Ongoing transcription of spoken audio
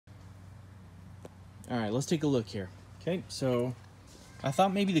All right, let's take a look here. Okay, so I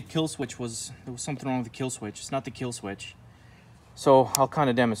thought maybe there was something wrong with the kill switch. It's not the kill switch. So I'll kind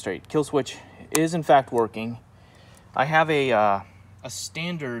of demonstrate. Kill switch is in fact working. I have a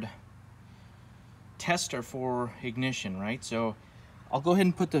standard tester for ignition, right? So I'll go ahead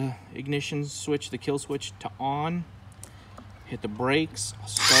and put the ignition switch, the kill switch, to on. Hit the brakes, I'll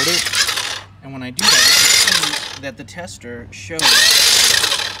start it. And when I do that, you can see that the tester shows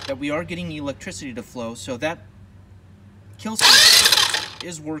that we are getting electricity to flow, so that kill switch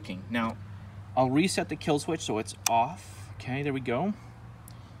is working. Now, I'll reset the kill switch so it's off. Okay, there we go.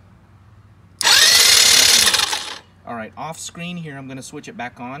 All right, off screen here, I'm gonna switch it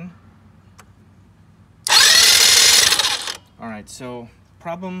back on. All right, so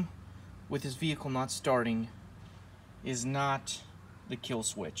problem with this vehicle not starting is not the kill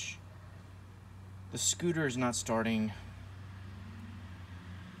switch. The scooter is not starting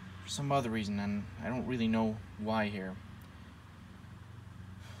for some other reason, and I don't really know why here.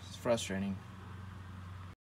 It's frustrating.